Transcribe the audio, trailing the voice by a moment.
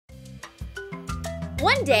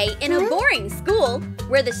One day in a boring school,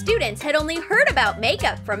 where the students had only heard about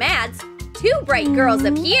makeup from ads, two bright girls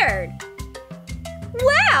appeared.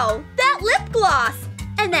 Wow, that lip gloss!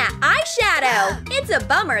 And that eyeshadow! It's a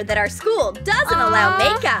bummer that our school doesn't allow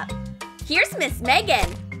makeup. Here's Miss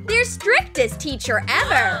Megan, their strictest teacher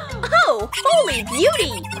ever. Oh, holy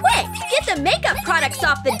beauty! Quick, get the makeup products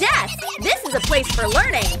off the desk. This is a place for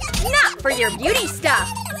learning, not for your beauty stuff.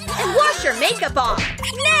 And wash your makeup off,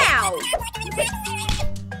 now!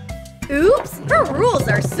 Oops, her rules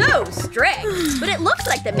are so strict. But it looks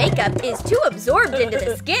like the makeup is too absorbed into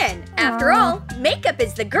the skin. After all, makeup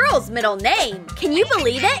is the girl's middle name. Can you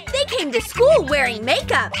believe it? They came to school wearing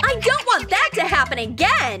makeup. I don't want that to happen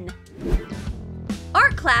again.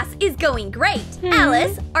 Art class is going great.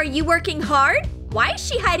 Alice, are you working hard? Why is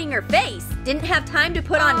she hiding her face? Didn't have time to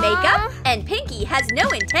put on makeup? And Pinky has no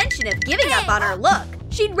intention of giving up on her look.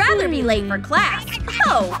 She'd rather be late for class.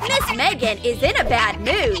 Oh, Miss Megan is in a bad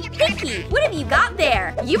mood. Pinky, what have you got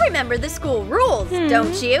there? You remember the school rules,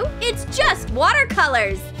 don't you? It's just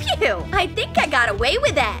watercolors. Phew, I think I got away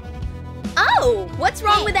with it. Oh, what's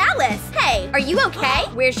wrong with Alice? Hey, are you okay?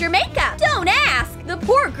 Where's your makeup? Don't ask! The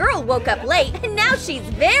poor girl woke up late and now she's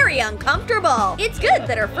very uncomfortable. It's good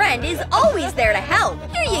that her friend is always there to help.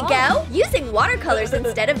 Here you go. Using watercolors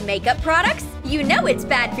instead of makeup products? You know it's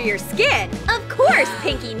bad for your skin. Of course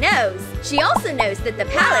Pinky knows. She also knows that the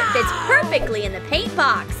palette fits perfectly in the paint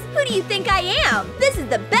box. Who do you think I am? This is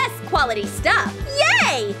the best quality stuff.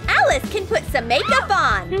 Yay! Alice can put some makeup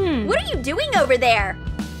on. What are you doing over there?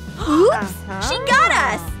 Oops! She got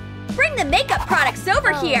us! Bring the makeup products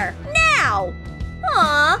over here, now!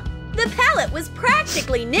 Aw, the palette was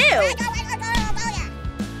practically new!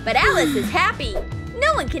 But Alice is happy.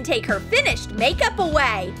 No one can take her finished makeup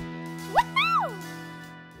away.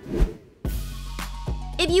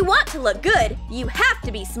 If you want to look good, you have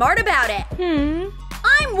to be smart about it.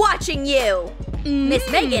 I'm watching you! Miss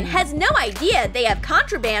Megan has no idea they have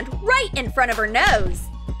contraband right in front of her nose.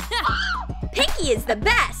 Pinky is the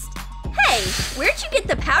best! Hey, where'd you get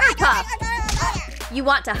the powder puff? You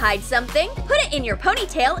want to hide something? Put it in your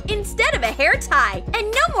ponytail instead of a hair tie,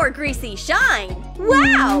 and no more greasy shine.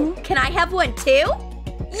 Wow! Can I have one too?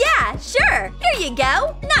 Yeah, sure. Here you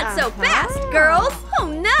go. Not so fast, girls. Oh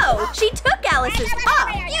no, she took Alice's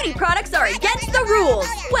puff. Beauty products are against the rules.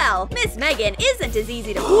 Well, Miss Megan isn't as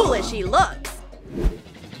easy to fool as she looks.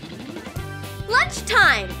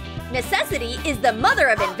 Lunchtime! Necessity is the mother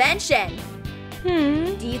of invention.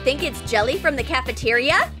 Do you think it's jelly from the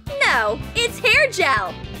cafeteria? No, it's hair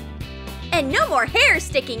gel. And no more hair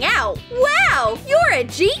sticking out. Wow, you're a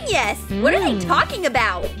genius! What are they talking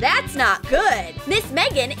about? That's not good. Miss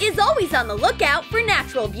Megan is always on the lookout for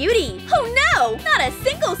natural beauty. Oh no, not a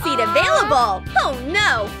single seat available. Oh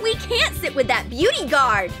no, we can't sit with that beauty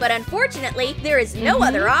guard. But unfortunately, there is no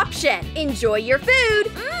other option. Enjoy your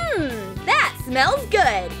food. That smells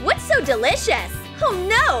good. What's so delicious? Oh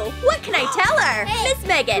no! What can I tell her? Miss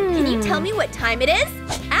Megan, can you tell me what time it is?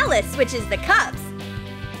 Alice switches the cups.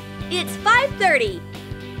 It's 5:30.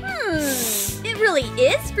 It really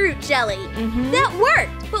is fruit jelly. That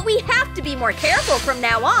worked, but we have to be more careful from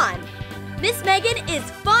now on. Miss Megan is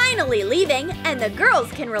finally leaving and the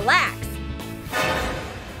girls can relax.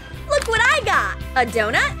 Look what I got! A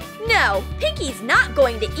donut? No, Pinky's not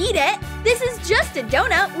going to eat it. This is just a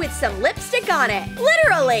donut with some lipstick on it.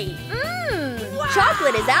 Literally! Wow.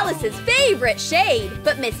 Chocolate is Alice's favorite shade,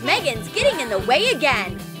 but Miss Megan's getting in the way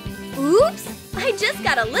again. Oops! I just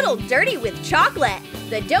got a little dirty with chocolate.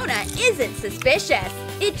 The donut isn't suspicious.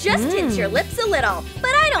 It just tints your lips a little,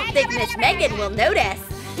 but I don't think Miss Megan will notice.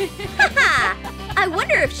 Haha! I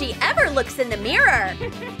wonder if she ever looks in the mirror.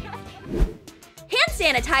 Hand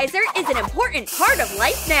sanitizer is an important part of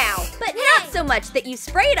life now, but not so much that you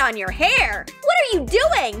spray it on your hair. What are you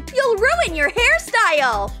doing? You'll ruin your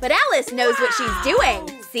hairstyle. But Alice knows what she's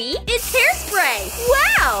doing. See? It's hairspray.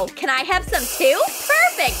 Wow! Can I have some too?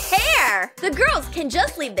 Perfect hair! The girls can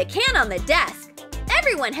just leave the can on the desk.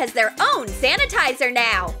 Everyone has their own sanitizer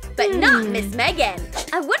now, but not Miss Megan.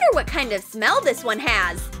 I wonder what kind of smell this one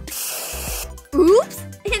has. Oops!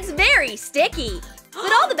 It's very sticky.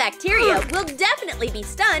 But all the bacteria will definitely be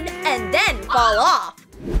stunned and then fall off.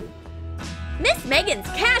 Miss Megan's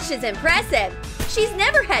cash is impressive. She's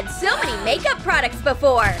never had so many makeup products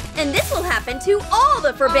before. And this will happen to all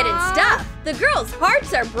the forbidden stuff. The girls'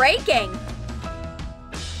 hearts are breaking.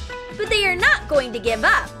 But they are not going to give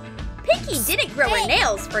up. Pinky didn't grow her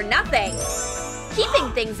nails for nothing.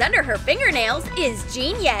 Keeping things under her fingernails is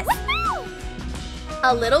genius.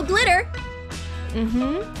 A little glitter.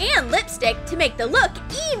 And lipstick to make the look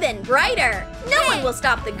even brighter. No one will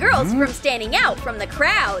stop the girls from standing out from the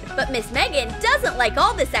crowd. But Miss Megan doesn't like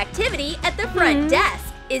all this activity at the front desk.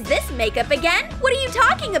 Is this makeup again? What are you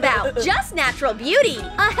talking about? Just natural beauty.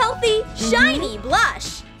 A healthy, shiny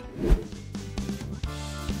blush.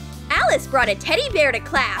 Alice brought a teddy bear to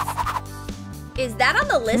class. Is that on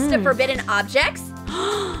the list of forbidden objects?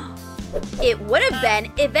 It would have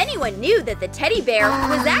been if anyone knew that the teddy bear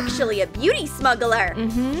was actually a beauty smuggler.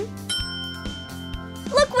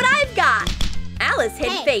 Look what I've got! Alice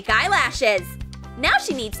hid fake eyelashes. Now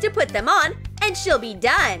she needs to put them on and she'll be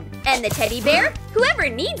done. And the teddy bear? Whoever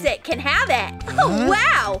needs it can have it. Oh,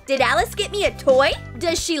 wow! Did Alice get me a toy?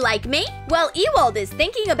 Does she like me? While Ewald is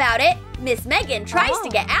thinking about it, Miss Megan tries to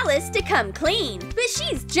get Alice to come clean. But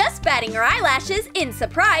she's just batting her eyelashes in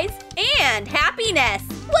surprise and happiness.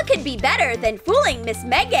 What could be better than fooling Miss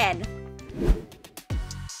Megan?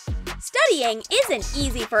 Studying isn't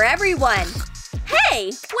easy for everyone.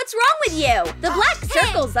 Hey, what's wrong with you? The black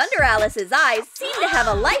circles under Alice's eyes seem to have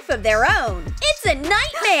a life of their own. It's a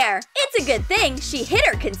nightmare! It's a good thing she hid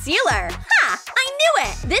her concealer. Ha! I knew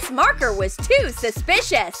it! This marker was too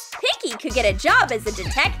suspicious. Pinky could get a job as a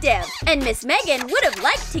detective. And Miss Megan would have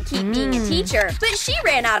liked to keep being a teacher, but she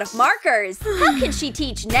ran out of markers. How can she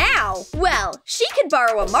teach now? Well, she could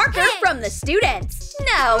borrow a marker from the students.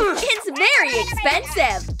 No, it's very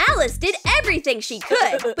expensive. Alice did everything she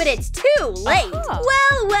could, but it's too late.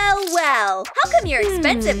 Well. How come your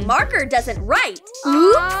expensive marker doesn't write?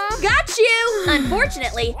 Oops, got you!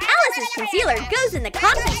 Unfortunately, Alice's concealer goes in the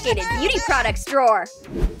confiscated beauty products drawer.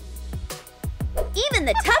 Even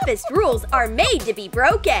the toughest rules are made to be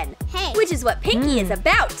broken. Which is what Pinky is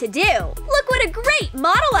about to do. Look what a great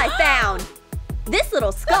model I found! This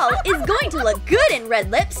little skull is going to look good in red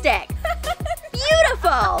lipstick.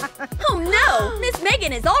 Beautiful! Oh no! Miss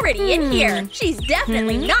Megan is already in here. She's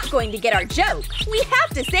definitely not going to get our joke. We have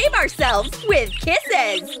to save ourselves with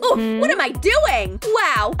kisses. Oh, what am I doing?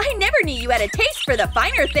 Wow, I never knew you had a taste for the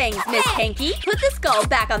finer things, Miss Pinky. Put the skull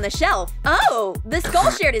back on the shelf. Oh, the skull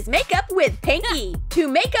shared his makeup with Pinky. To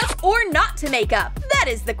make up or not to make up? That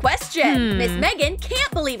is the question. Miss Megan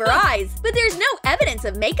can't believe her eyes, but there's no evidence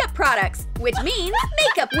of makeup products, which means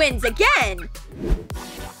makeup wins again.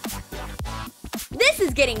 This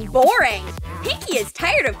is getting boring. Pinky is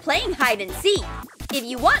tired of playing hide and seek. If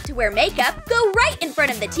you want to wear makeup, go right in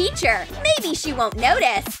front of the teacher. Maybe she won't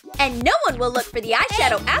notice. And no one will look for the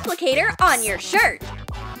eyeshadow applicator on your shirt.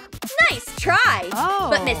 Nice try.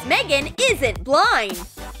 But Miss Megan isn't blind.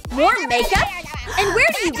 More makeup? And where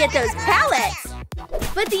do you get those palettes?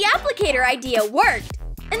 But the applicator idea worked.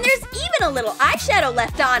 And there's even a little eyeshadow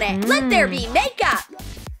left on it. Let there be makeup.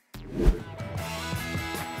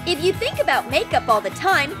 If you think about makeup all the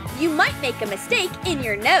time, you might make a mistake in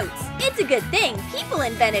your notes. It's a good thing people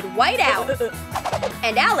invented whiteout.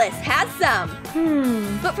 And Alice has some.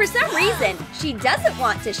 But for some reason, she doesn't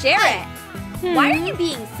want to share it. Why are you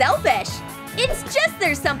being selfish? It's just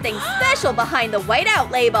there's something special behind the whiteout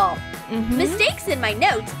label. Mistakes in my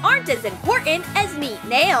notes aren't as important as neat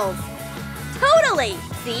nails. Totally!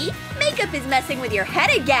 See? Makeup is messing with your head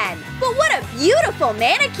again. But what a beautiful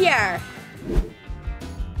manicure!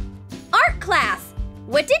 Art class!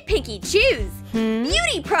 What did Pinky choose?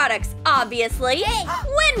 Beauty products, obviously!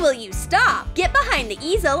 When will you stop? Get behind the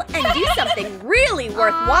easel and do something really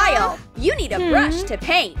worthwhile. You need a brush to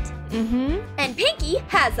paint. And Pinky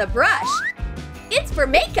has a brush. It's for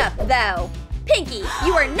makeup, though. Pinky,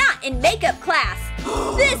 you are not in makeup class.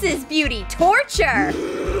 This is beauty torture.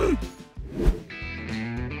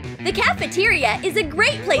 The cafeteria is a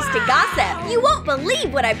great place to gossip. You won't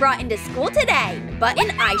believe what I brought into school today. Button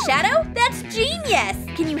eyeshadow? That's genius!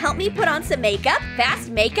 Can you help me put on some makeup?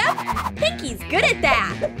 Fast makeup? Pinky's good at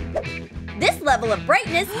that. This level of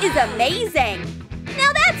brightness is amazing.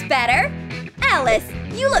 Now that's better. Alice,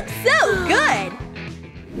 you look so good.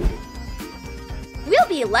 We'll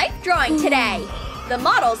be life drawing today. The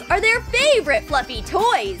models are their favorite fluffy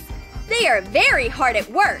toys. They are very hard at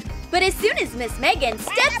work. But as soon as Miss Megan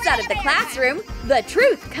steps out of the classroom, the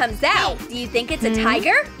truth comes out. Do you think it's a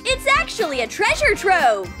tiger? It's actually a treasure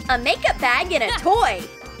trove! A makeup bag and a toy.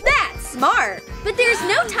 That's smart! But there's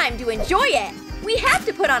no time to enjoy it. We have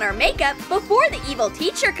to put on our makeup before the evil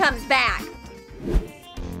teacher comes back.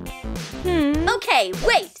 Okay,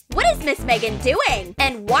 wait. What is Miss Megan doing?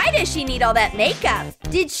 And why does she need all that makeup?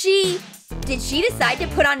 Did she decide to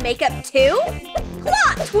put on makeup too?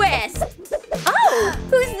 Plot twist! Oh,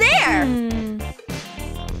 who's there?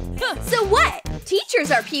 So what?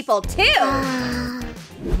 Teachers are people too!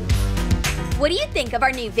 What do you think of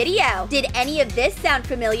our new video? Did any of this sound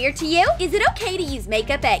familiar to you? Is it okay to use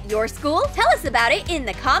makeup at your school? Tell us about it in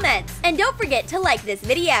the comments. And don't forget to like this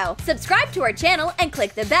video, subscribe to our channel, and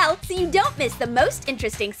click the bell so you don't miss the most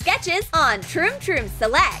interesting sketches on Troom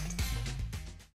Select.